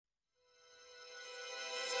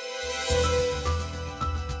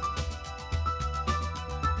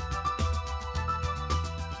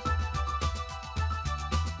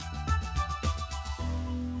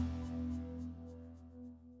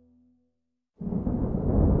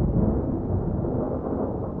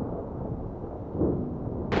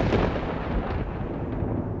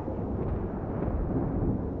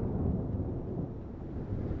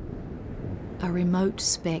a remote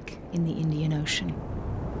speck in the Indian Ocean.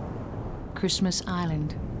 Christmas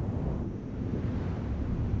Island.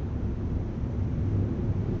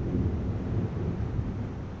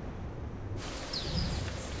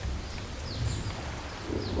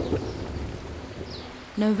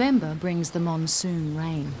 November brings the monsoon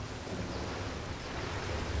rain.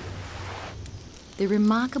 The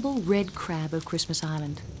remarkable red crab of Christmas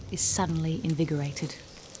Island is suddenly invigorated.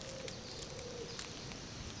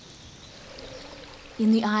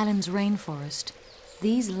 In the island's rainforest,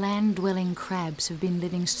 these land-dwelling crabs have been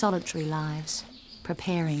living solitary lives,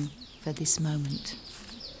 preparing for this moment.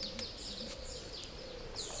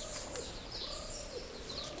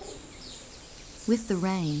 With the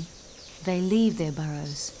rain, they leave their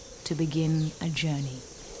burrows to begin a journey.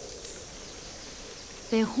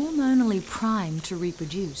 They're hormonally primed to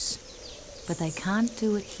reproduce, but they can't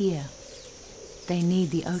do it here. They need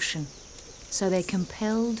the ocean, so they're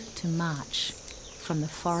compelled to march from the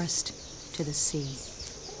forest to the sea.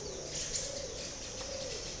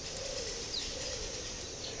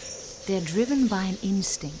 They're driven by an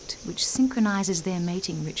instinct which synchronizes their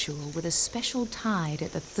mating ritual with a special tide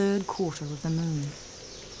at the third quarter of the moon.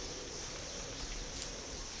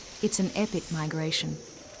 It's an epic migration,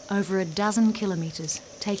 over a dozen kilometres,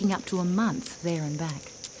 taking up to a month there and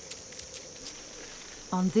back.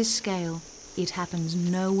 On this scale, it happens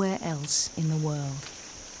nowhere else in the world.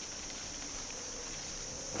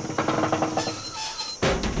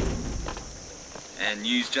 And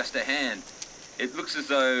news just at hand. It looks as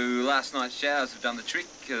though last night's showers have done the trick.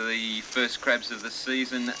 The first crabs of the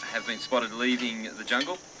season have been spotted leaving the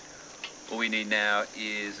jungle. All we need now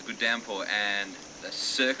is a good downpour and the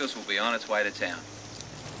circus will be on its way to town.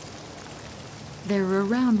 There are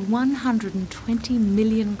around 120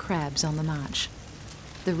 million crabs on the march.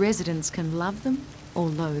 The residents can love them or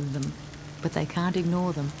loathe them, but they can't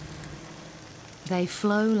ignore them. They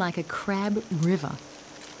flow like a crab river.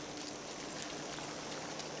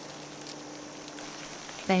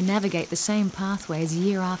 They navigate the same pathways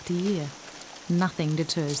year after year. Nothing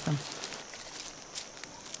deters them.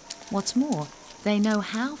 What's more, they know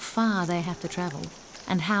how far they have to travel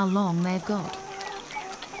and how long they've got.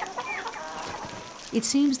 It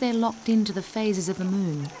seems they're locked into the phases of the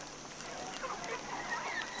moon.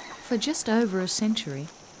 For just over a century,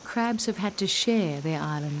 crabs have had to share their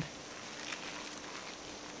island.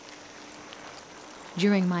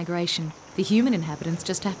 During migration, the human inhabitants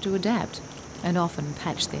just have to adapt and often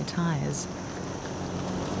patch their tyres.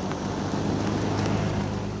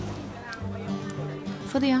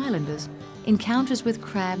 For the islanders, encounters with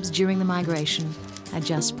crabs during the migration are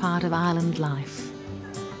just part of island life.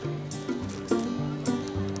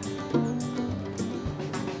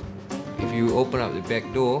 If you open up the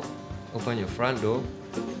back door, open your front door,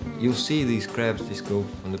 you'll see these crabs just go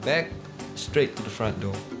from the back straight to the front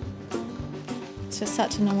door. It's just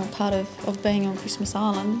such a normal part of being on Christmas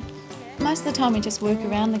Island. Most of the time we just work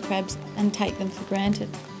around the crabs and take them for granted.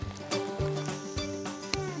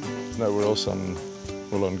 There's nowhere else on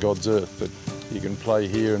God's earth that you can play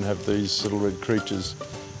here and have these little red creatures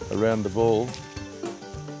around the ball.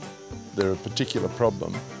 They're a particular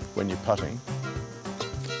problem when you're putting.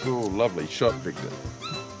 Oh, lovely shot, Victor.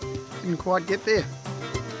 Didn't quite get there.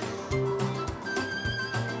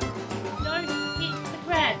 Don't hit the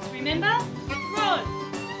crabs, remember? Run!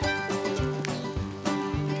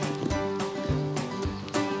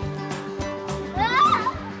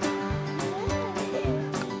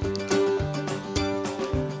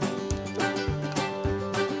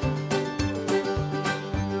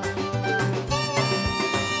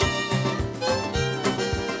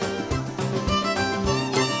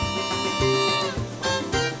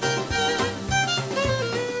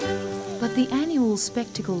 The annual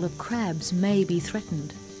spectacle of crabs may be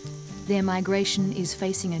threatened. Their migration is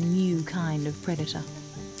facing a new kind of predator.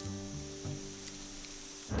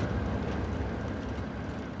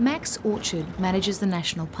 Max Orchard manages the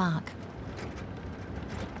national park.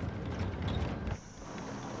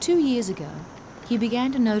 2 years ago, he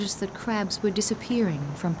began to notice that crabs were disappearing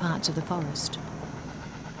from parts of the forest.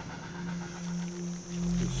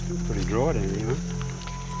 It's still pretty dry down here, huh?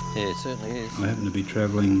 Yeah, it certainly is. I happened to be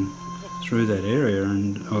travelling through that area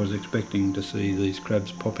and I was expecting to see these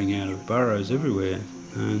crabs popping out of burrows everywhere,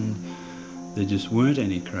 and there just weren't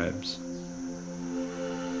any crabs.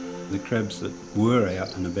 The crabs that were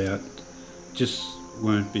out and about just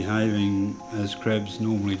weren't behaving as crabs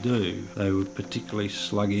normally do. They were particularly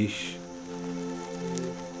sluggish.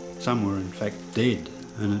 Some were in fact dead,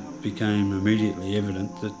 and it became immediately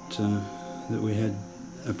evident that we had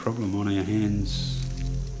a problem on our hands.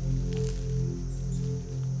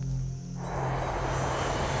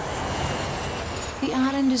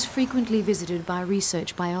 island is frequently visited by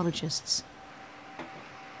research biologists.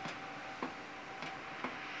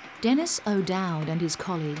 Dennis O'Dowd and his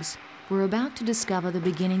colleagues were about to discover the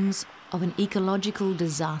beginnings of an ecological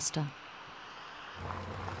disaster.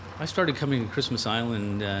 I started coming to Christmas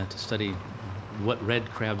Island to study what red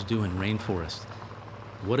crabs do in rainforest.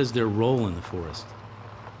 What is their role in the forest?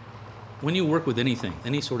 When you work with anything,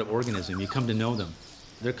 any sort of organism, you come to know them.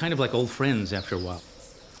 They're kind of like old friends after a while.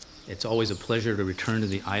 It's always a pleasure to return to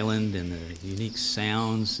the island and the unique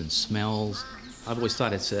sounds and smells. I've always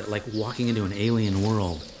thought it's like walking into an alien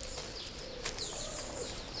world.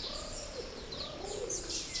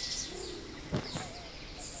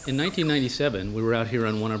 In 1997, we were out here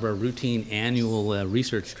on one of our routine annual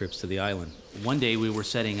research trips to the island. One day we were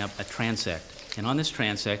setting up a transect, and on this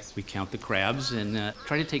transect we count the crabs and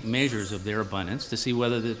try to take measures of their abundance to see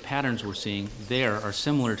whether the patterns we're seeing there are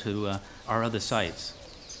similar to our other sites.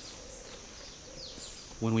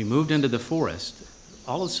 When we moved into the forest,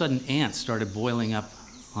 all of a sudden ants started boiling up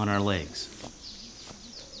on our legs.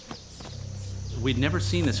 We'd never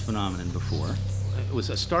seen this phenomenon before. It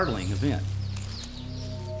was a startling event.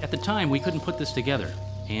 At the time, we couldn't put this together.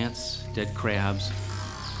 Ants, dead crabs.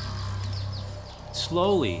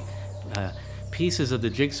 Slowly, pieces of the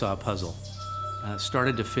jigsaw puzzle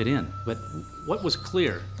started to fit in. But what was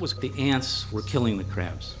clear was the ants were killing the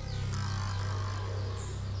crabs.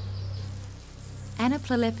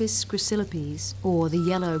 Anaplelepis chrysilepes, or the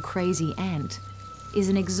yellow crazy ant, is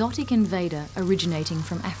an exotic invader originating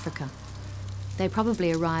from Africa. They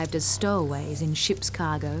probably arrived as stowaways in ship's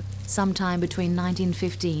cargo sometime between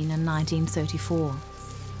 1915 and 1934.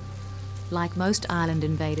 Like most island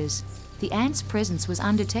invaders, the ant's presence was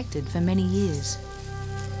undetected for many years.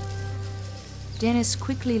 Dennis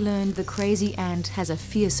quickly learned the crazy ant has a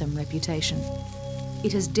fearsome reputation.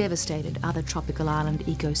 It has devastated other tropical island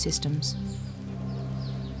ecosystems.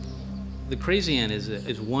 The crazy ant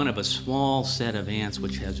is one of a small set of ants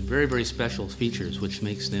which has very, very special features which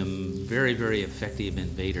makes them very, very effective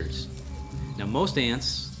invaders. Now, most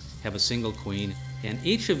ants have a single queen, and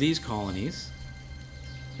each of these colonies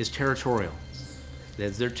is territorial. That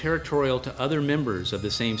is, they're territorial to other members of the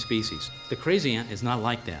same species. The crazy ant is not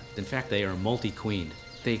like that. In fact, they are multi-queened.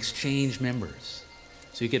 They exchange members.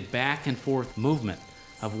 So you get back and forth movement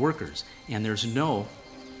of workers, and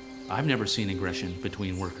I've never seen aggression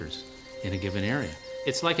between workers in a given area.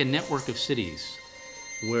 It's like a network of cities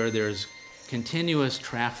where there's continuous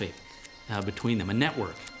traffic between them, a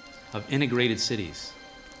network of integrated cities,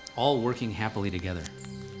 all working happily together.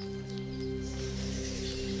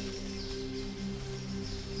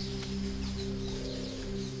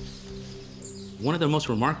 One of the most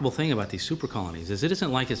remarkable things about these super colonies is it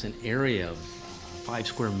isn't like it's an area of 5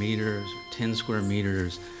 square meters or 10 square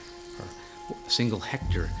meters or a single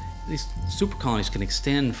hectare. These super colonies can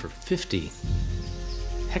extend for 50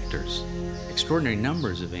 hectares. Extraordinary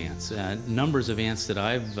numbers of ants. Numbers of ants that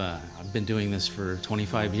I've been doing this for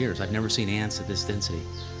 25 years. I've never seen ants at this density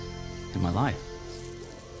in my life.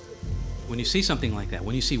 When you see something like that,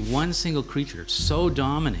 when you see one single creature so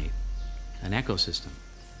dominate an ecosystem,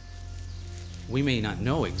 we may not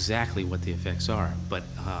know exactly what the effects are, but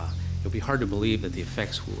it'll be hard to believe that the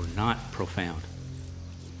effects were not profound.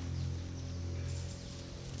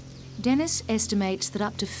 Dennis estimates that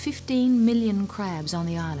up to 15 million crabs on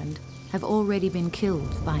the island have already been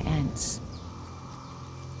killed by ants.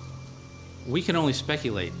 We can only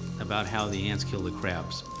speculate about how the ants kill the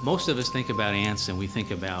crabs. Most of us think about ants and we think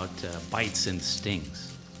about bites and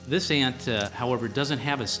stings. This ant, however, doesn't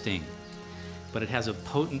have a sting, but it has a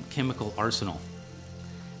potent chemical arsenal.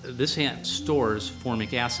 This ant stores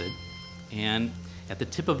formic acid, and at the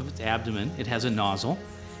tip of its abdomen, it has a nozzle,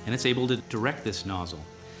 and it's able to direct this nozzle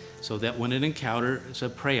so that when it encounters a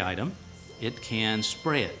prey item, it can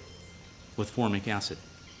spray it with formic acid.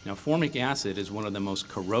 Now, formic acid is one of the most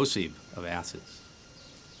corrosive of acids.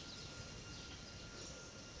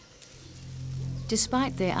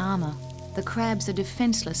 Despite their armor, the crabs are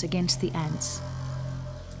defenseless against the ants.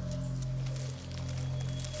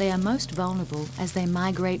 They are most vulnerable as they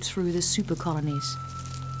migrate through the super-colonies.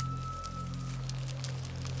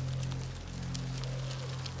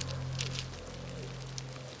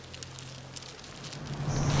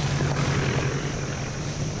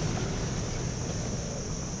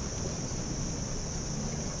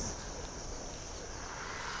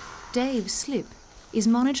 Dave Slip is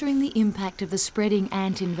monitoring the impact of the spreading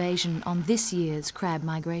ant invasion on this year's crab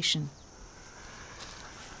migration.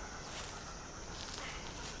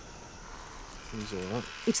 He's all right.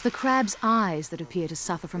 It's the crab's eyes that appear to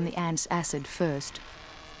suffer from the ant's acid first.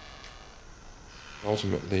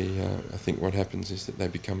 Ultimately, I think what happens is that they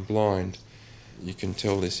become blind You can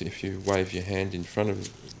tell this if you wave your hand in front of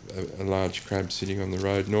a large crab sitting on the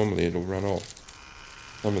road. Normally it'll run off.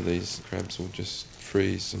 Some of these crabs will just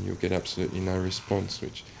freeze and you'll get absolutely no response,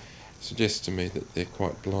 which suggests to me that they're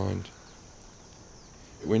quite blind.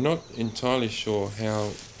 We're not entirely sure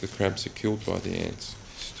how the crabs are killed by the ants.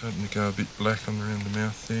 Starting to go a bit black on around the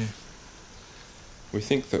mouth there. We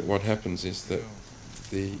think that what happens is that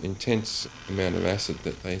the intense amount of acid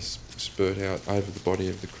that they spurt out over the body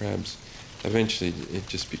of the crabs, eventually it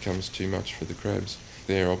just becomes too much for the crabs.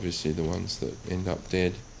 They're obviously the ones that end up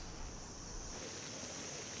dead.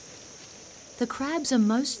 The crabs are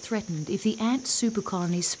most threatened if the ant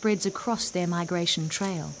supercolony spreads across their migration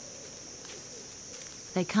trail.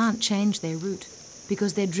 They can't change their route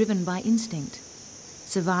because they're driven by instinct.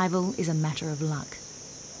 Survival is a matter of luck.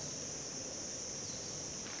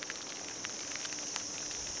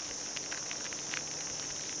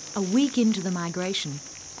 A week into the migration,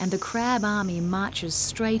 and the crab army marches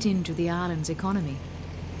straight into the island's economy.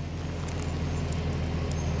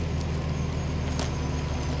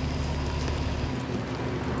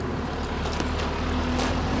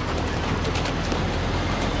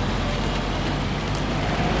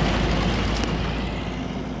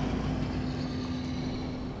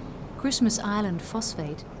 Christmas Island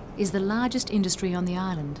phosphate is the largest industry on the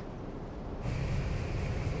island.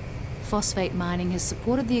 Phosphate mining has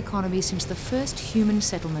supported the economy since the first human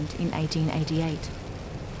settlement in 1888.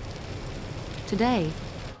 Today,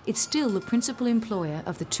 it's still the principal employer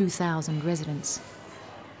of the 2,000 residents.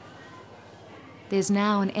 There's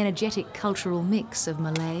now an energetic cultural mix of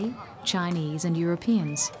Malay, Chinese and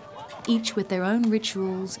Europeans, each with their own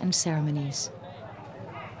rituals and ceremonies.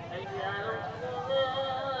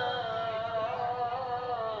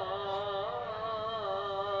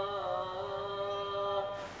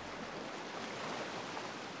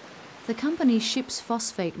 The company ships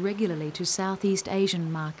phosphate regularly to Southeast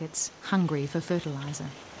Asian markets hungry for fertiliser.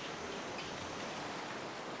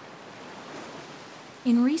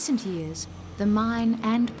 In recent years, the mine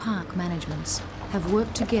and park managements have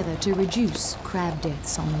worked together to reduce crab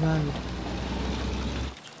deaths on the road.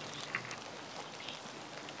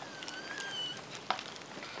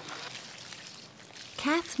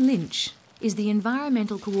 Kath Lynch is the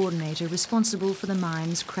environmental coordinator responsible for the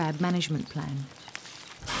mine's crab management plan.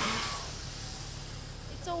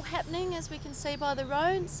 Happening, as we can see by the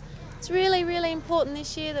roads. It's really, really important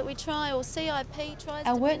this year that we try, or CIP tries.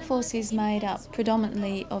 Our workforce is made up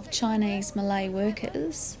predominantly of Chinese, Malay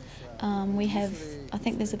workers. We have, I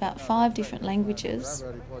think there's about 5 different languages.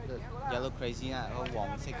 Yellow crazy,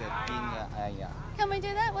 Can we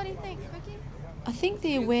do that? What do you think, Vicky? I think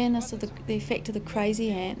the awareness of the effect of the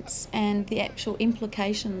crazy ants and the actual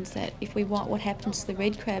implications that what happens to the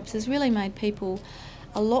red crabs has really made people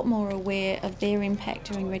a lot more aware of their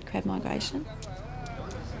impact during red crab migration.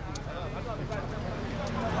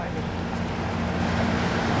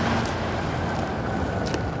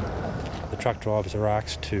 The truck drivers are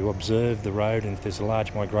asked to observe the road, and if there's a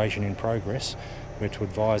large migration in progress, we're to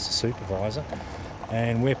advise the supervisor,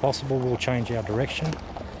 and where possible we'll change our direction.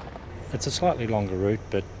 It's a slightly longer route,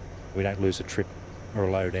 but we don't lose a trip or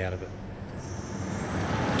a load out of it.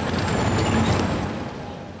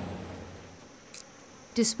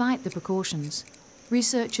 Despite the precautions,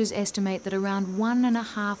 researchers estimate that around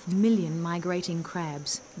 1.5 million migrating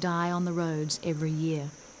crabs die on the roads every year.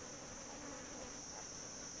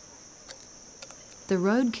 The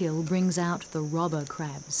roadkill brings out the robber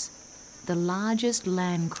crabs, the largest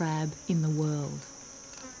land crab in the world.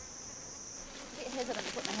 A bit hesitant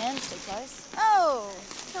to put my hands too close. Oh,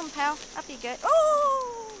 come pal, up you go.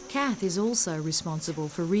 Oh! Kath is also responsible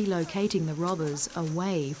for relocating the robbers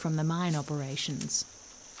away from the mine operations.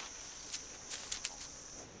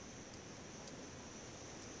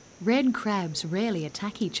 Red crabs rarely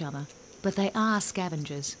attack each other, but they are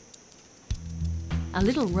scavengers. A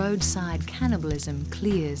little roadside cannibalism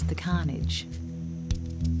clears the carnage.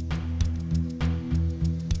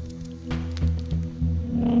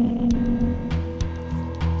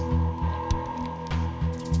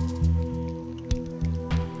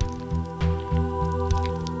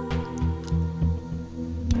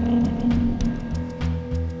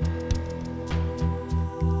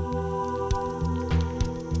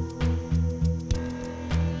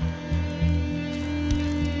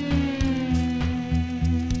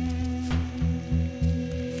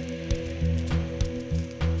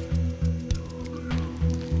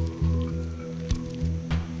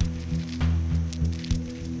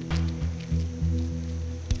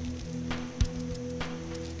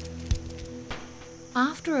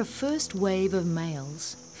 After a first wave of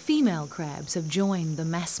males, female crabs have joined the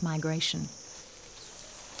mass migration.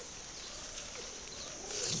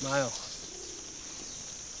 Male.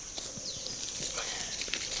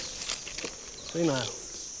 Female.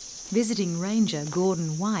 Visiting ranger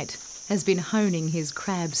Gordon White has been honing his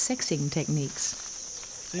crab sexing techniques.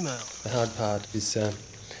 Female. The hard part is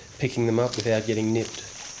picking them up without getting nipped.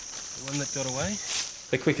 The one that got away?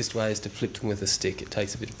 The quickest way is to flip them with a stick. It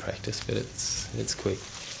takes a bit of practice, but it's quick.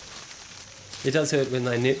 It does hurt when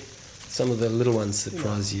they nip. Some of the little ones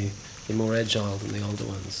surprise you. They're more agile than the older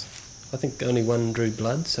ones. I think only one drew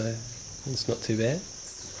blood, so it's not too bad.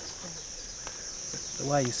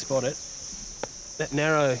 The way you spot it, that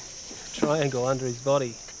narrow triangle under his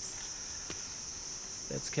body,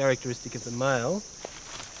 that's characteristic of the male.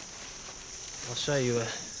 I'll show you a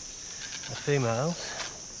female.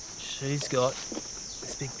 She's got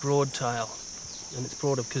this big broad tail, and it's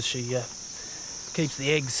broader because she keeps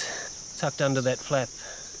the eggs tucked under that flap.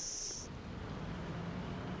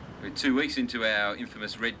 We're 2 weeks into our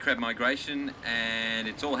infamous red crab migration, and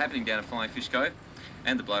it's all happening down at Flying Fish Cove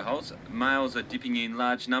and the blowholes. Males are dipping in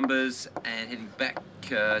large numbers and heading back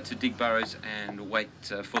to dig burrows and wait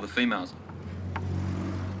for the females.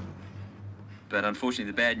 But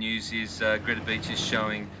unfortunately, the bad news is Greta Beach is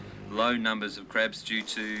showing low numbers of crabs due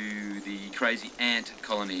to the crazy ant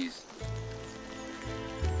colonies.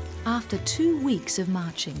 After 2 weeks of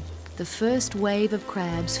marching, the first wave of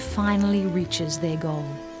crabs finally reaches their goal,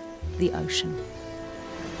 the ocean.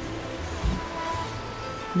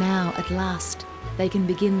 Now, at last, they can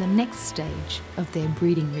begin the next stage of their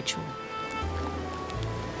breeding ritual.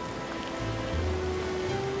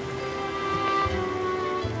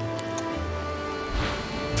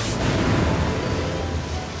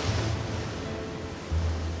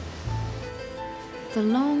 The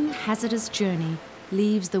long, hazardous journey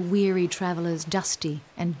leaves the weary travellers dusty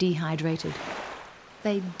and dehydrated.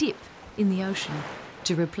 They dip in the ocean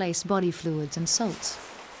to replace body fluids and salts.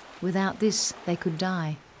 Without this, they could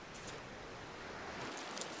die.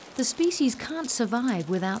 The species can't survive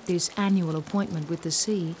without this annual appointment with the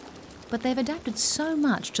sea, but they've adapted so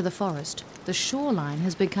much to the forest, the shoreline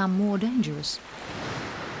has become more dangerous.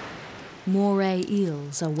 Moray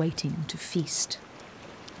eels are waiting to feast.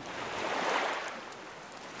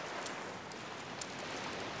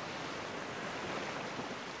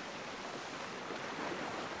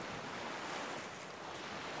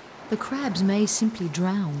 The crabs may simply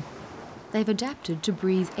drown. They've adapted to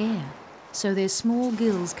breathe air, so their small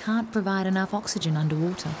gills can't provide enough oxygen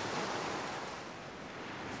underwater.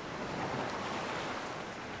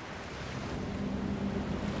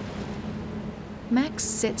 Max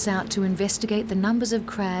sets out to investigate the numbers of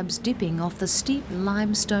crabs dipping off the steep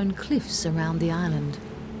limestone cliffs around the island.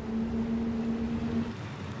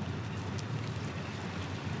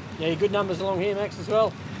 Yeah, good numbers along here, Max, as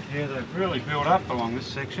well. Yeah, they've really built up along this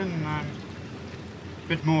section, a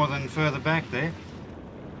bit more than further back there.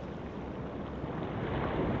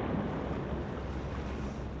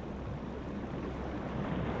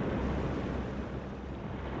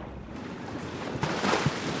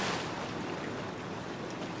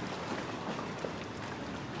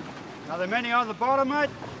 Are there many on the bottom, mate?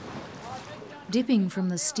 Dipping from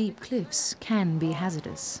the steep cliffs can be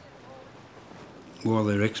hazardous. While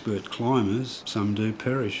they're expert climbers, some do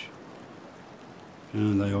perish. You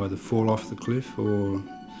know, they either fall off the cliff or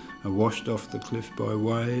are washed off the cliff by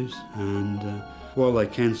waves, and while they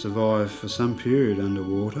can survive for some period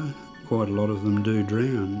underwater, quite a lot of them do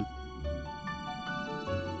drown.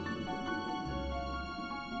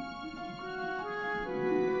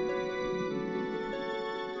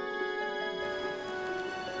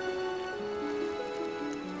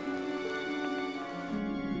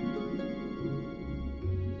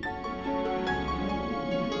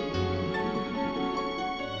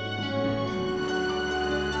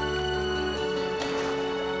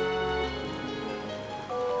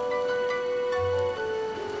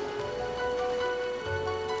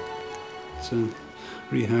 It's a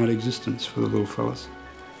pretty hard existence for the little fellas.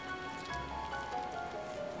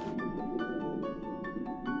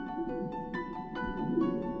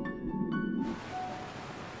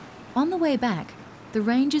 On the way back, the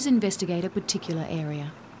rangers investigate a particular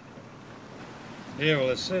area. Yeah, well,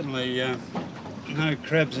 there's certainly no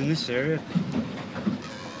crabs in this area.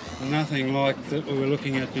 Nothing like that we were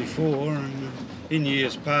looking at before, and in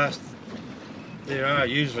years past there are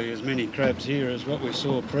usually as many crabs here as what we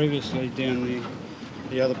saw previously down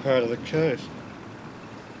the other part of the coast.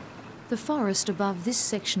 The forest above this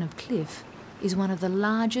section of cliff is one of the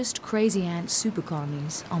largest crazy ant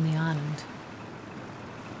super-colonies on the island.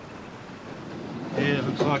 Yeah, it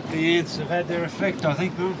looks like the ants have had their effect, I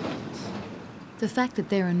think, no? The fact that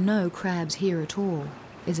there are no crabs here at all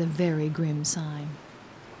is a very grim sign.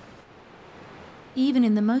 Even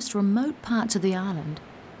in the most remote parts of the island,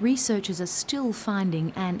 researchers are still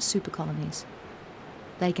finding ant supercolonies.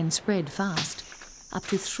 They can spread fast, up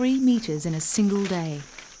to 3 metres in a single day.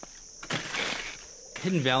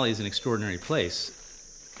 Hidden Valley is an extraordinary place.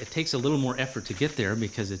 It takes a little more effort to get there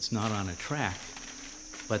because it's not on a track,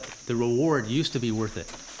 but the reward used to be worth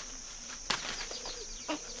it.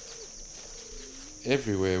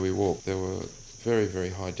 Everywhere we walked there were very, very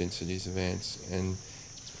high densities of ants, and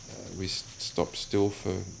we stopped still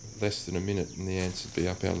for less than a minute and the ants would be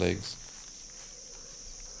up our legs.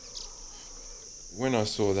 When I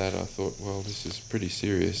saw that, I thought, well, this is pretty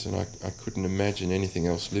serious, and I couldn't imagine anything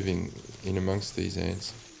else living in amongst these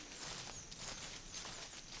ants.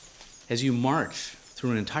 As you march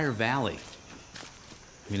through an entire valley,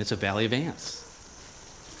 I mean, it's a valley of ants.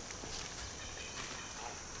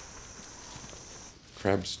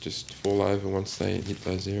 Crabs just fall over once they hit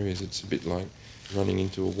those areas. It's a bit like running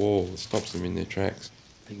into a wall. It stops them in their tracks.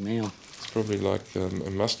 Big meal. It's probably like a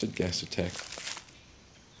mustard gas attack.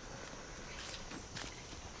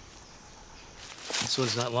 This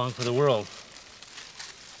one's not long for the world.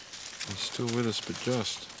 He's still with us, but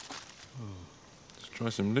just. Let's try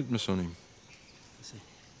some litmus on him.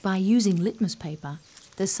 By using litmus paper,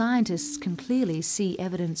 the scientists can clearly see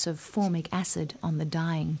evidence of formic acid on the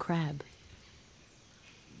dying crab.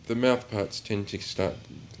 The mouth parts tend to start,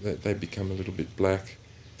 they become a little bit black.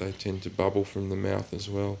 They tend to bubble from the mouth as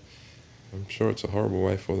well. I'm sure it's a horrible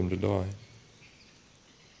way for them to die.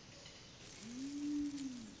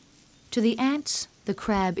 To the ants, the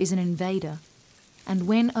crab is an invader, and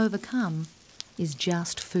when overcome, is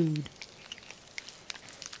just food.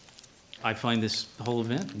 I find this whole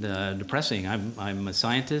event depressing. I'm a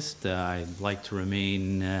scientist. I like to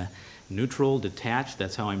remain neutral, detached.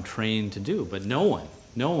 That's how I'm trained to do. But no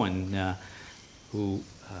one who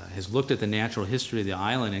has looked at the natural history of the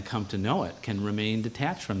island and come to know it can remain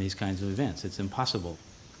detached from these kinds of events. It's impossible.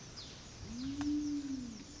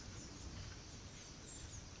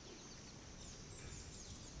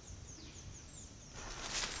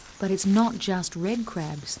 But it's not just red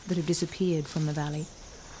crabs that have disappeared from the valley.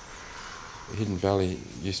 Hidden Valley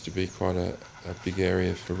used to be quite a big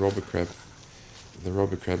area for robber crab. The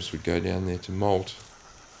robber crabs would go down there to molt.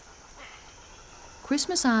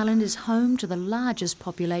 Christmas Island is home to the largest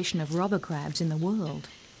population of robber crabs in the world.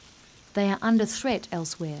 They are under threat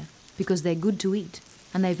elsewhere because they're good to eat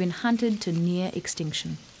and they've been hunted to near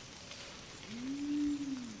extinction.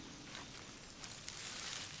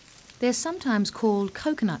 They're sometimes called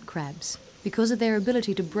coconut crabs because of their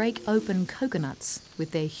ability to break open coconuts with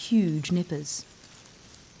their huge nippers.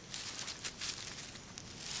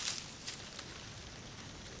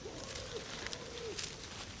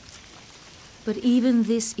 But even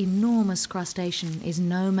this enormous crustacean is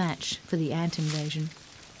no match for the ant invasion.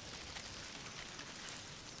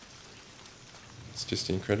 It's just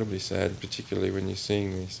incredibly sad, particularly when you're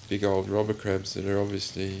seeing these big old robber crabs that are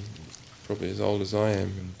obviously probably as old as I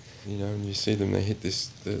am. And, you know, when you see them, they hit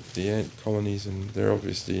the ant colonies and they're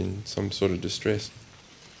obviously in some sort of distress.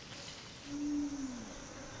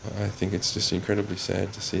 I think it's just incredibly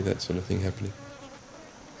sad to see that sort of thing happening.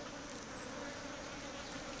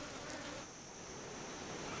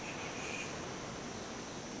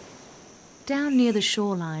 Down near the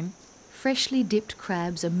shoreline, freshly dipped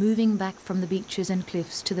crabs are moving back from the beaches and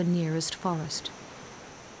cliffs to the nearest forest.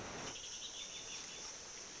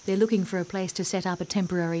 They're looking for a place to set up a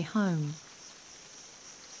temporary home.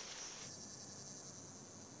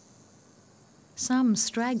 Some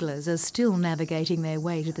stragglers are still navigating their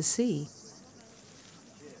way to the sea.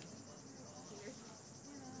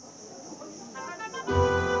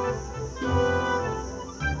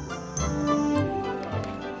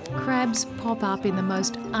 Crabs pop up in the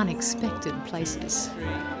most unexpected places. 3,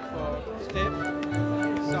 4, step,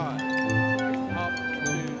 side, hop,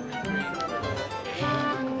 2, retreat,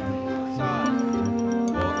 side,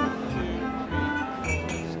 walk, 2,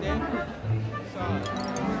 3, 4, step, side,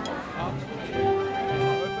 hop, 2,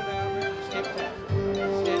 open arm, step,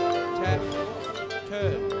 tap,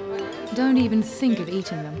 turn. Don't even think of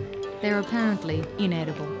eating them. They're apparently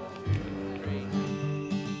inedible.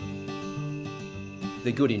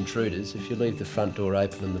 They're good intruders. If you leave the front door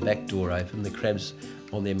open and the back door open, the crabs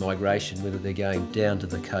on their migration, whether they're going down to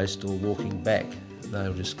the coast or walking back,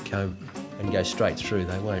 they'll just come and go straight through.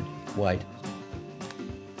 They won't wait.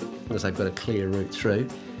 Because they've got a clear route through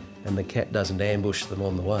and the cat doesn't ambush them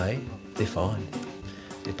on the way, they're fine.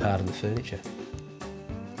 They're part of the furniture.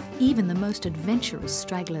 Even the most adventurous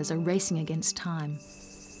stragglers are racing against time.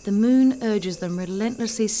 The moon urges them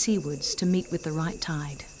relentlessly seawards to meet with the right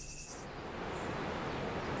tide.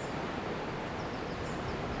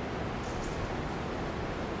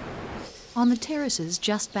 On the terraces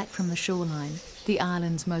just back from the shoreline, the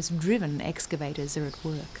island's most driven excavators are at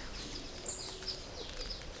work.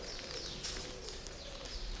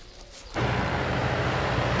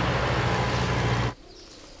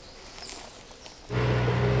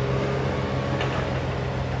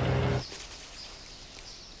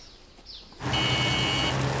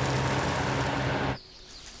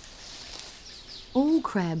 All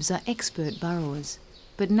crabs are expert burrowers,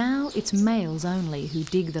 but now it's males only who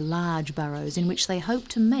dig the large burrows in which they hope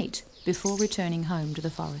to mate before returning home to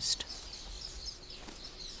the forest.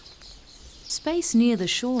 Space near the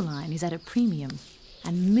shoreline is at a premium,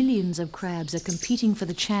 and millions of crabs are competing for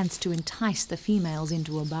the chance to entice the females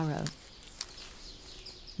into a burrow.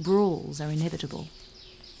 Brawls are inevitable.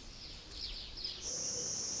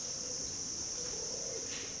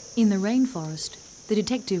 In the rainforest, the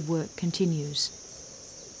detective work continues.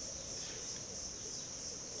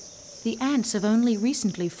 The ants have only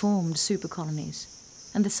recently formed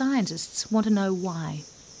super-colonies, and the scientists want to know why.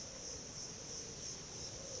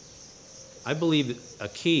 I believe that a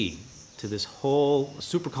key to this whole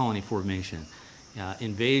super-colony formation,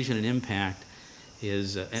 invasion and impact,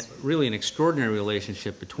 is really an extraordinary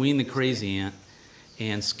relationship between the crazy ant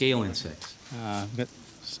and scale insects. But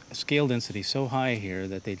scale density is so high here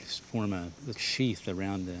that they just form a sheath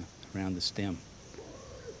around the stem.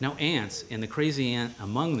 Now ants, and the crazy ant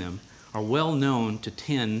among them, are well known to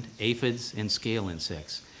tend aphids and scale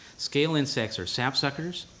insects. Scale insects are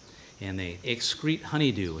sapsuckers, and they excrete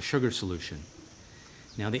honeydew, a sugar solution.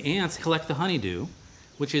 Now the ants collect the honeydew,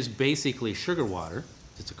 which is basically sugar water.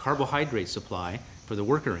 It's a carbohydrate supply for the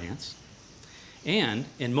worker ants. And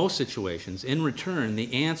in most situations, in return,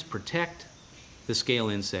 the ants protect the scale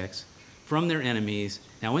insects from their enemies.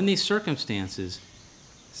 Now in these circumstances,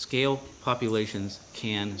 scale populations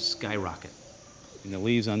can skyrocket. And the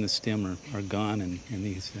leaves on the stem are gone, and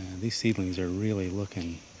these seedlings are really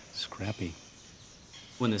looking scrappy.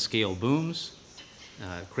 When the scale booms,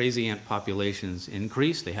 crazy ant populations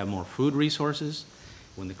increase. They have more food resources.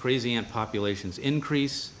 When the crazy ant populations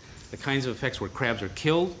increase, the kinds of effects where crabs are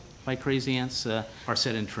killed by crazy ants are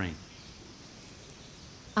set in train.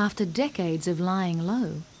 After decades of lying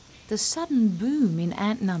low, the sudden boom in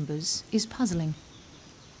ant numbers is puzzling.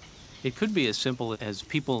 It could be as simple as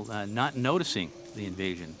people not noticing the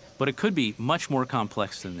invasion, but it could be much more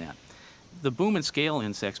complex than that. The boom in scale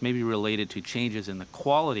insects may be related to changes in the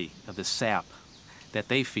quality of the sap that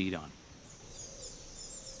they feed on.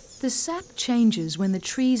 The sap changes when the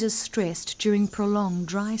trees are stressed during prolonged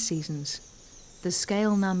dry seasons. The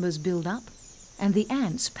scale numbers build up, and the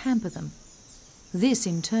ants pamper them. This,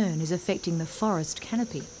 in turn, is affecting the forest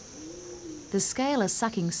canopy. The scale are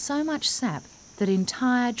sucking so much sap that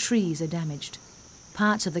entire trees are damaged.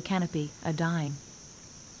 Parts of the canopy are dying.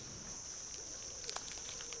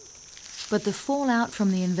 But the fallout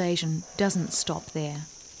from the invasion doesn't stop there.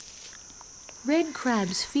 Red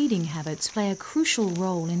crabs' feeding habits play a crucial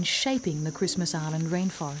role in shaping the Christmas Island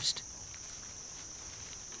rainforest.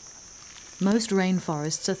 Most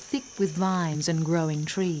rainforests are thick with vines and growing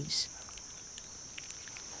trees.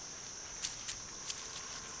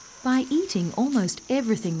 By eating almost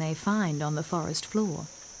everything they find on the forest floor,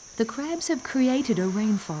 the crabs have created a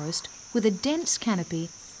rainforest with a dense canopy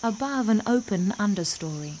above an open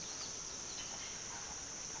understory.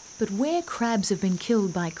 But where crabs have been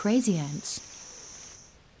killed by crazy ants,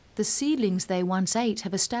 the seedlings they once ate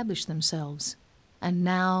have established themselves and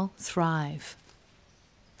now thrive.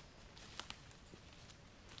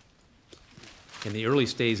 In the early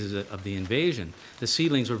stages of the invasion, the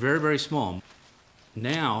seedlings were very, very small.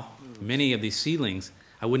 Now, many of these seedlings,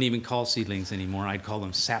 I wouldn't even call seedlings anymore, I'd call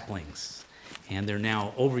them saplings. And they're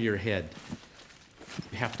now over your head.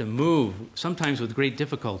 You have to move, sometimes with great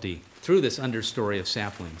difficulty, through this understory of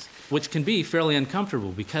saplings, which can be fairly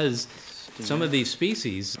uncomfortable because some of these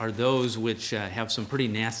species are those which have some pretty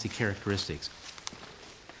nasty characteristics.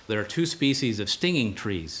 There are two species of stinging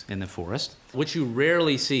trees in the forest, which you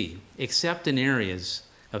rarely see, except in areas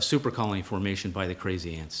of super-colony formation by the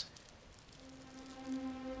crazy ants.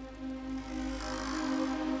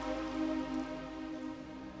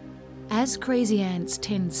 As crazy ants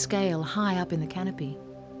tend scale high up in the canopy,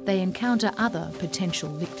 they encounter other potential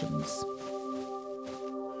victims.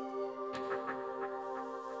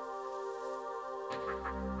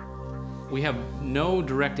 We have no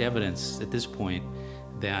direct evidence at this point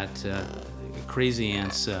that crazy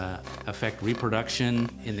ants affect reproduction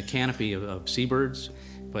in the canopy of seabirds,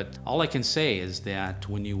 but all I can say is that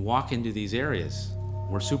when you walk into these areas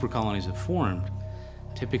where supercolonies have formed,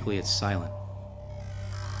 typically it's silent.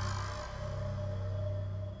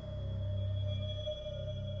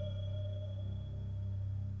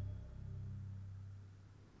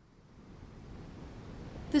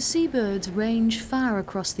 The seabirds range far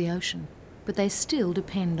across the ocean, but they still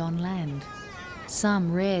depend on land.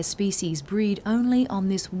 Some rare species breed only on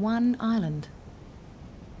this one island.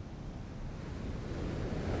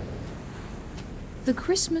 The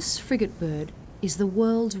Christmas frigate bird is the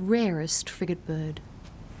world's rarest frigate bird.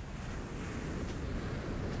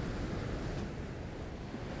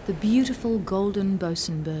 The beautiful golden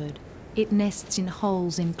bosun bird. It nests in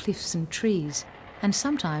holes in cliffs and trees, and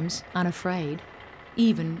sometimes, unafraid,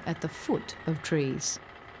 even at the foot of trees.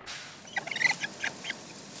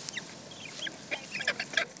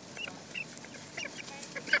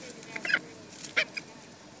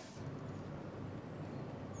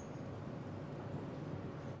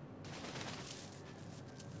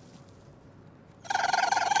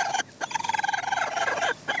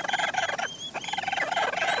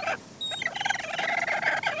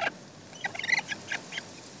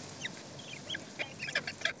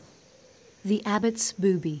 The Abbott's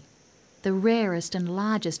booby, the rarest and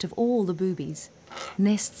largest of all the boobies,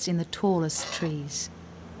 nests in the tallest trees.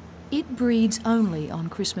 It breeds only on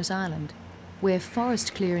Christmas Island, where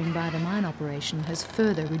forest clearing by the mine operation has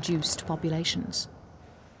further reduced populations.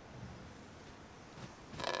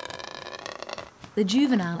 The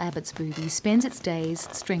juvenile Abbott's booby spends its days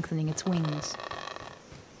strengthening its wings.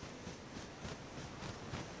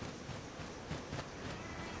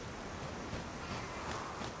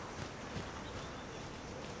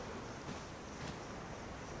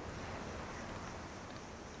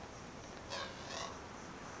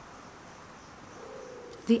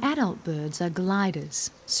 The adult birds are gliders,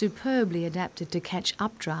 superbly adapted to catch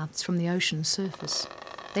updrafts from the ocean surface.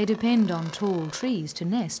 They depend on tall trees to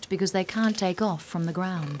nest because they can't take off from the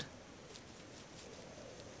ground.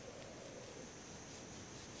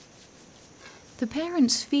 The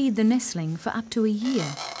parents feed the nestling for up to a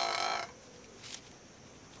year.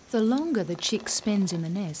 The longer the chick spends in the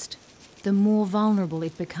nest, the more vulnerable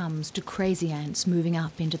it becomes to crazy ants moving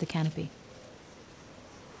up into the canopy.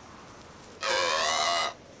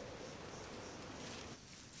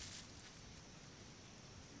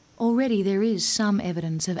 Already there is some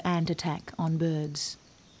evidence of ant attack on birds.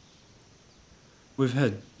 We've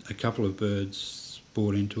had a couple of birds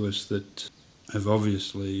brought into us that have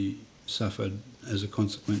obviously suffered as a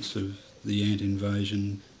consequence of the ant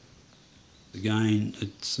invasion. Again,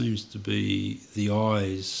 it seems to be the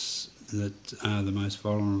eyes that are the most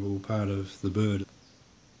vulnerable part of the bird.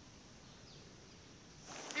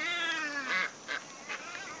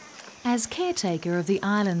 As caretaker of the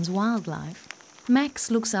island's wildlife, Max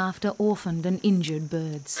looks after orphaned and injured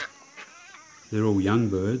birds. They're all young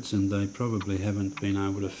birds and they probably haven't been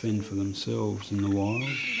able to fend for themselves in the wild.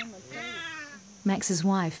 Max's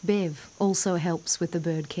wife, Bev, also helps with the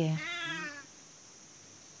bird care.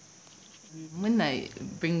 When they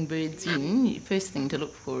bring birds in, the first thing to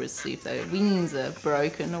look for is see if their wings are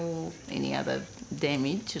broken or any other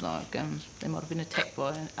damage, like they might have been attacked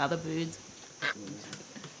by other birds.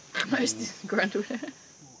 Most grundled.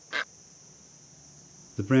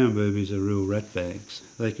 The brown boobies are real rat bags.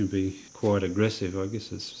 They can be quite aggressive. I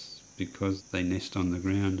guess it's because they nest on the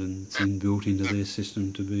ground and it's inbuilt into their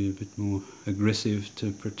system to be a bit more aggressive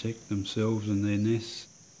to protect themselves and their nests.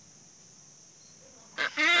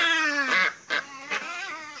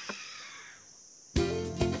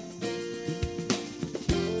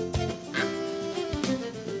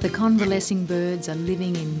 The convalescing birds are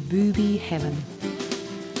living in booby heaven.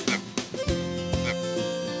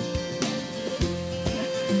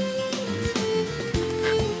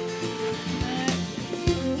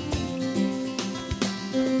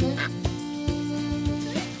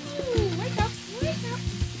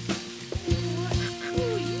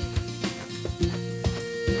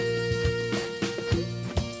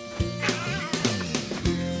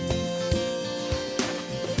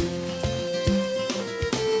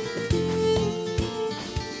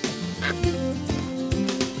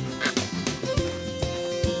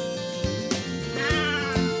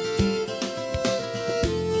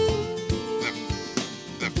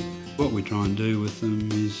 What we try and do with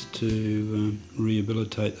them is to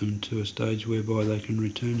rehabilitate them to a stage whereby they can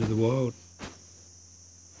return to the wild.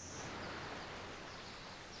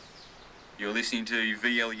 You're listening to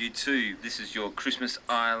VLU2. This is your Christmas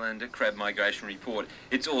Island crab migration report.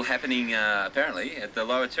 It's all happening, apparently, at the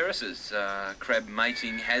lower terraces. Crab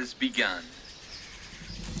mating has begun.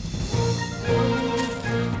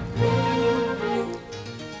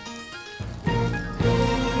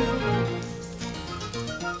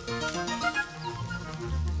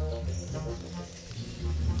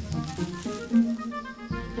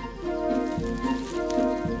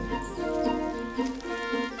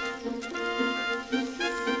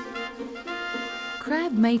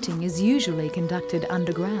 Crab mating is usually conducted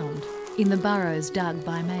underground, in the burrows dug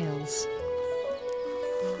by males.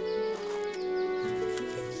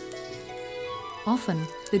 Often,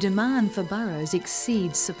 the demand for burrows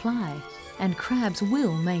exceeds supply, and crabs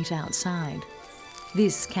will mate outside.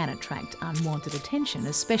 This can attract unwanted attention,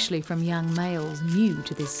 especially from young males new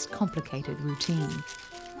to this complicated routine.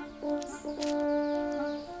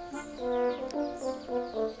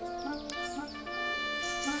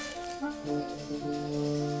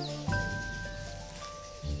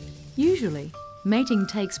 Usually, mating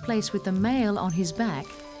takes place with the male on his back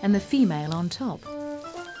and the female on top.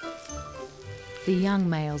 The young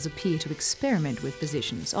males appear to experiment with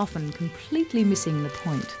positions, often completely missing the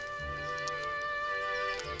point.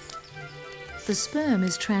 The sperm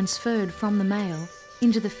is transferred from the male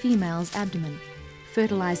into the female's abdomen,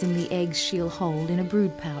 fertilising the eggs she'll hold in a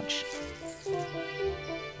brood pouch.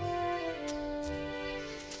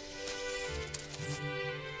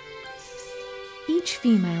 Each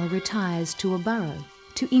female retires to a burrow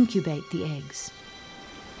to incubate the eggs.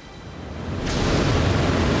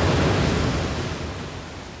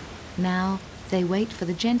 Now they wait for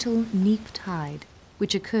the gentle neap tide,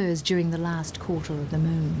 which occurs during the last quarter of the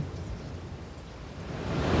moon.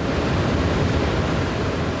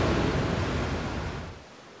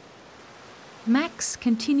 Max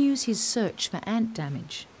continues his search for ant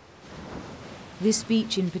damage. This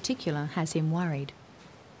beach in particular has him worried.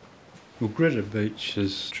 Well, Greta Beach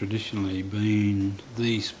has traditionally been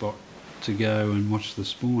the spot to go and watch the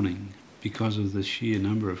spawning because of the sheer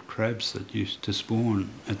number of crabs that used to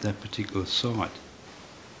spawn at that particular site.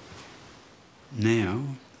 Now,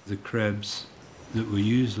 the crabs that were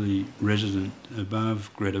usually resident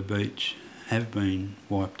above Greta Beach have been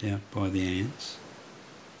wiped out by the ants.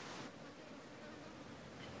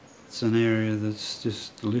 It's an area that's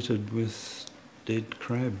just littered with dead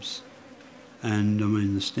crabs. And I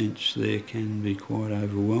mean, the stench there can be quite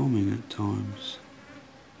overwhelming at times.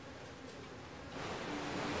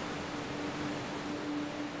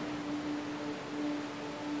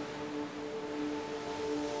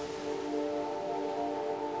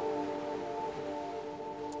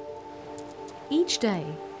 Each day,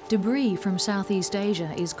 debris from Southeast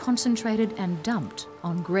Asia is concentrated and dumped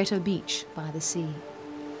on Greta Beach by the sea.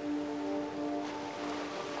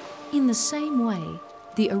 In the same way,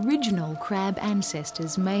 the original crab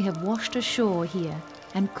ancestors may have washed ashore here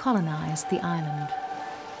and colonised the island.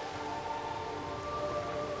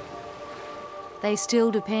 They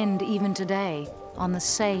still depend even today on the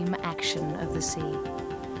same action of the sea.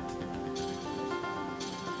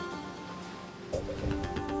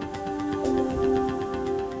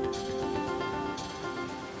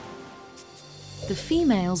 The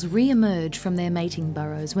females re-emerge from their mating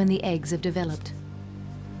burrows when the eggs have developed.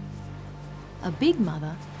 A big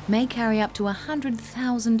mother may carry up to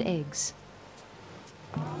 100,000 eggs.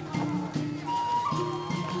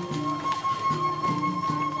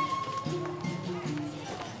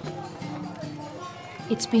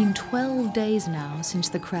 It's been 12 days now since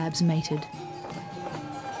the crabs mated.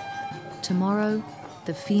 Tomorrow,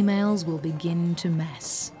 the females will begin to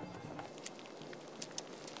mass.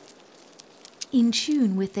 In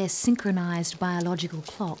tune with their synchronized biological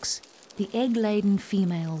clocks, the egg-laden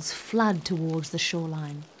females flood towards the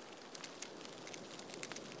shoreline.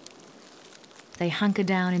 They hunker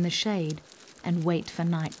down in the shade and wait for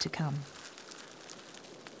night to come.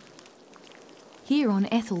 Here on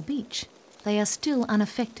Ethel Beach, they are still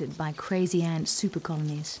unaffected by crazy ant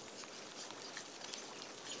super-colonies.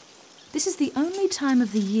 This is the only time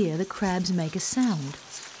of the year the crabs make a sound.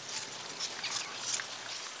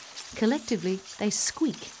 Collectively, they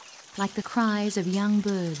squeak like the cries of young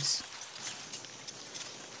birds.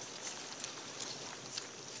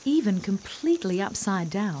 Even completely upside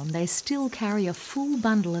down, they still carry a full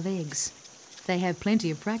bundle of eggs. They have plenty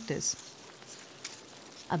of practice.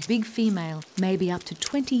 A big female may be up to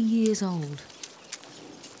 20 years old.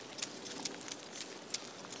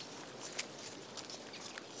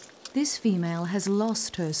 This female has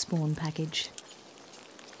lost her spawn package.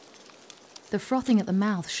 The frothing at the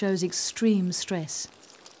mouth shows extreme stress.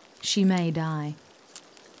 She may die.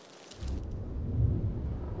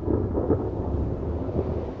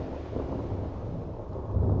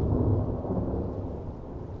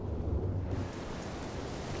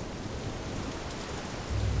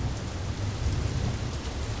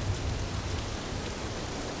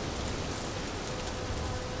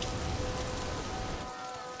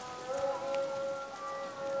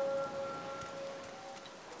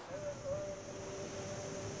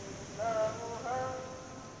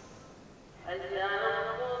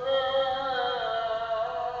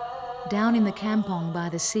 Down in the kampong by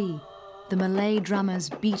the sea, the Malay drummers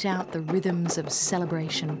beat out the rhythms of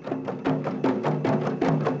celebration.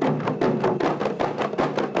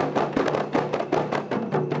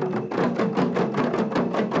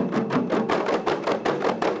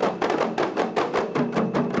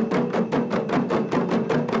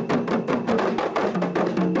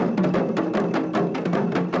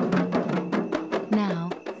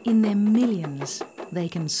 Now, in their millions, they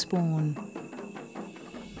can spawn.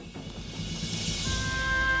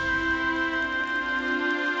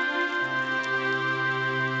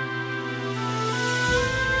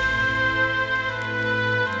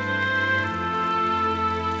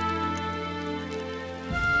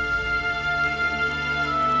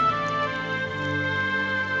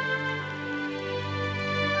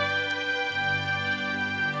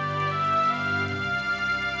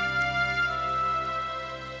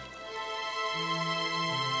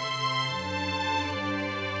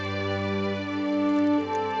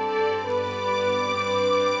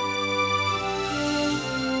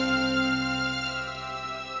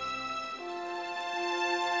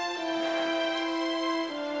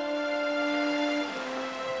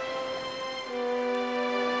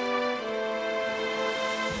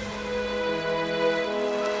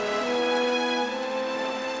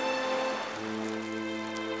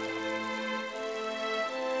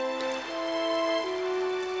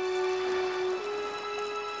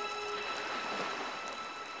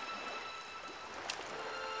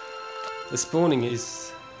 The spawning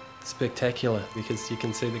is spectacular because you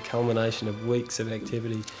can see the culmination of weeks of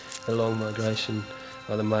activity, the long migration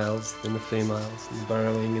by the males, then the females, and the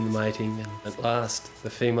burrowing and the mating, and at last the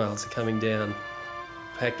females are coming down,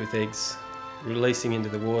 packed with eggs, releasing into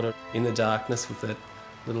the water in the darkness with that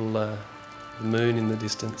little moon in the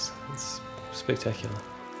distance. It's spectacular.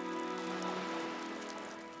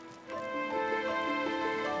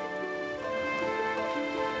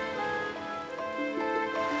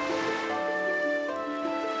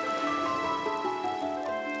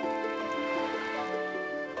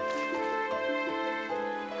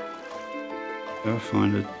 I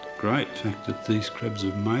find it great, the fact that these crabs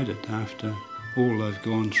have made it after all they've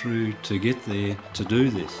gone through to get there to do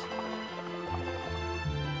this.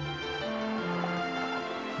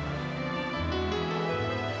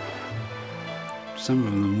 Some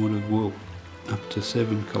of them would have walked up to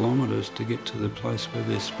 7 kilometres to get to the place where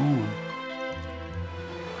they're spawned.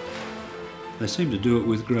 They seem to do it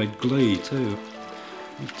with great glee too.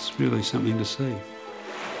 It's really something to see.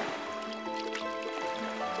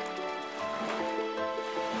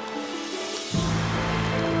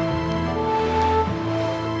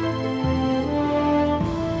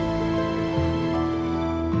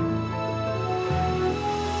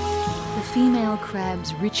 The female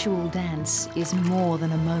crab's ritual dance is more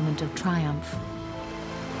than a moment of triumph.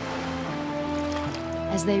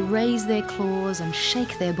 As they raise their claws and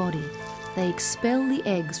shake their body, they expel the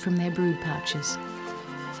eggs from their brood pouches.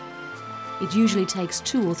 It usually takes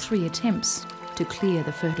 2 or 3 attempts to clear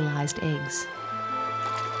the fertilized eggs.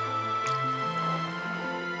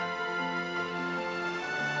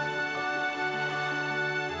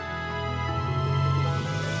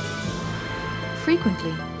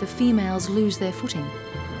 Frequently, the females lose their footing.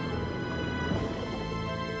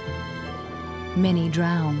 Many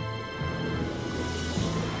drown.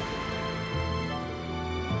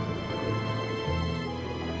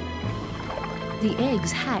 The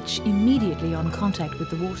eggs hatch immediately on contact with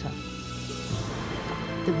the water.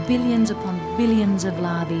 The billions upon billions of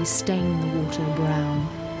larvae stain the water brown.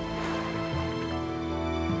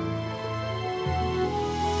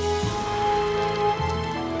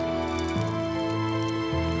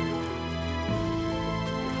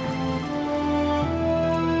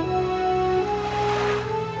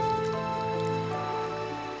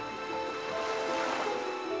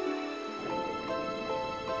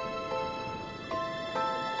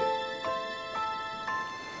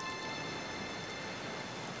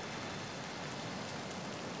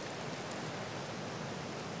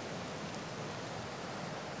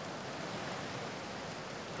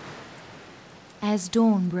 As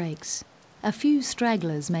dawn breaks, a few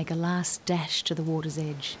stragglers make a last dash to the water's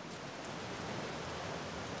edge.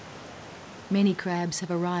 Many crabs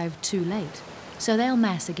have arrived too late, so they'll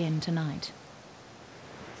mass again tonight.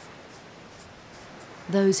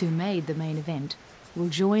 Those who made the main event will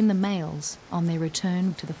join the males on their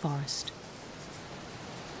return to the forest.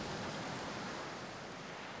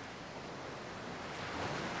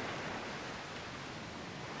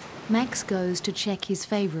 Max goes to check his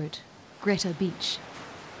favourite, Greta Beach.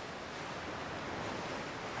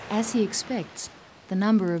 As he expects, the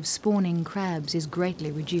number of spawning crabs is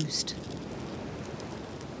greatly reduced.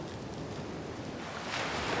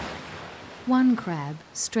 One crab,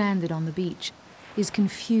 stranded on the beach, is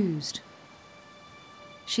confused.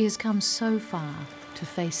 She has come so far to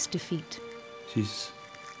face defeat. She's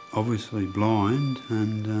obviously blind,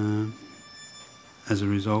 and as a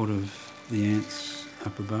result of the ants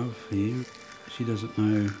up above here, she doesn't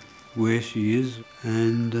know where she is,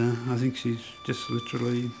 and I think she's just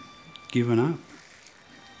literally given up.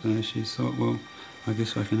 So she's thought, well, I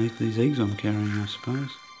guess I can eat these eggs I'm carrying, I suppose.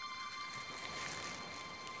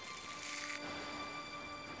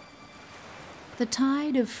 The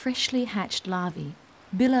tide of freshly hatched larvae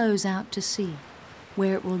billows out to sea,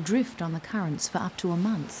 where it will drift on the currents for up to a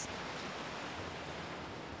month.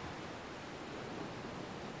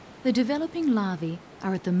 The developing larvae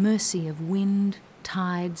are at the mercy of wind,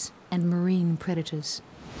 tides, and marine predators.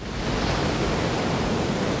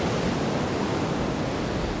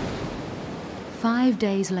 Five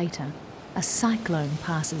days later, a cyclone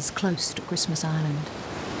passes close to Christmas Island.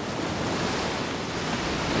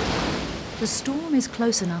 The storm is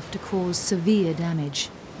close enough to cause severe damage.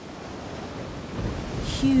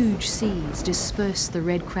 Huge seas disperse the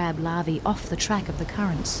red crab larvae off the track of the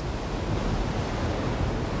currents.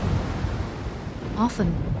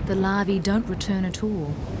 Often, the larvae don't return at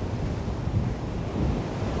all.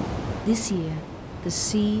 This year, the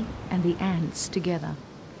sea and the ants together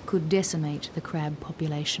could decimate the crab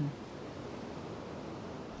population.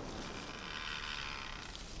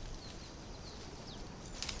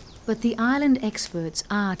 But the island experts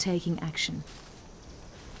are taking action.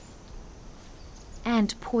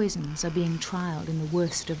 Ant poisons are being trialled in the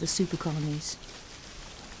worst of the super-colonies.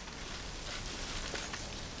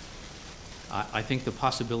 I think the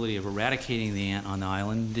possibility of eradicating the ant on the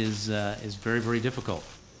island is very, very difficult.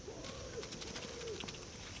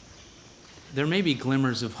 There may be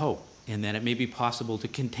glimmers of hope in that it may be possible to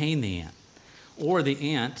contain the ant. Or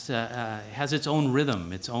the ant has its own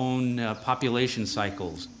rhythm, its own population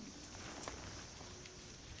cycles.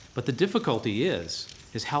 But the difficulty is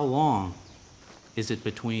how long is it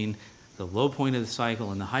between the low point of the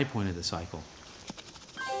cycle and the high point of the cycle?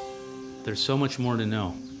 There's so much more to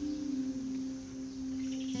know.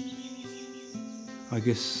 I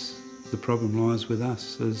guess the problem lies with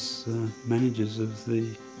us as managers of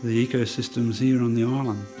the ecosystems here on the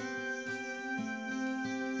island.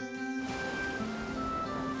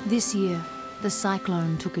 This year, the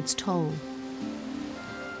cyclone took its toll.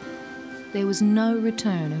 There was no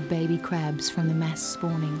return of baby crabs from the mass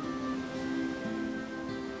spawning.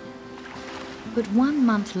 But 1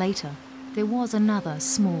 month later, there was another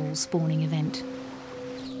small spawning event.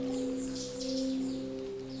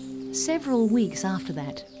 Several weeks after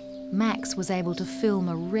that, Max was able to film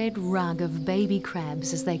a red rug of baby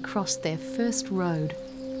crabs as they crossed their first road.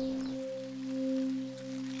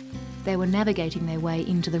 They were navigating their way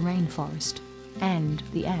into the rainforest and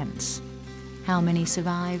the ants. How many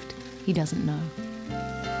survived, he doesn't know.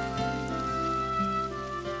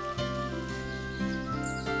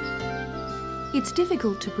 It's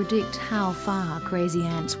difficult to predict how far crazy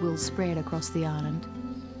ants will spread across the island.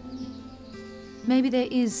 Maybe there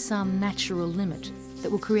is some natural limit that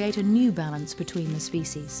will create a new balance between the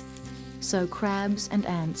species, so crabs and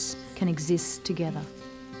ants can exist together.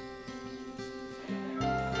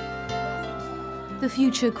 The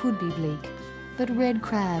future could be bleak, but red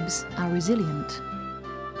crabs are resilient.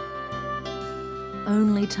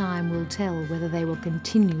 Only time will tell whether they will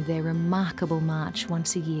continue their remarkable march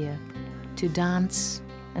once a year to dance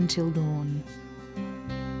until dawn.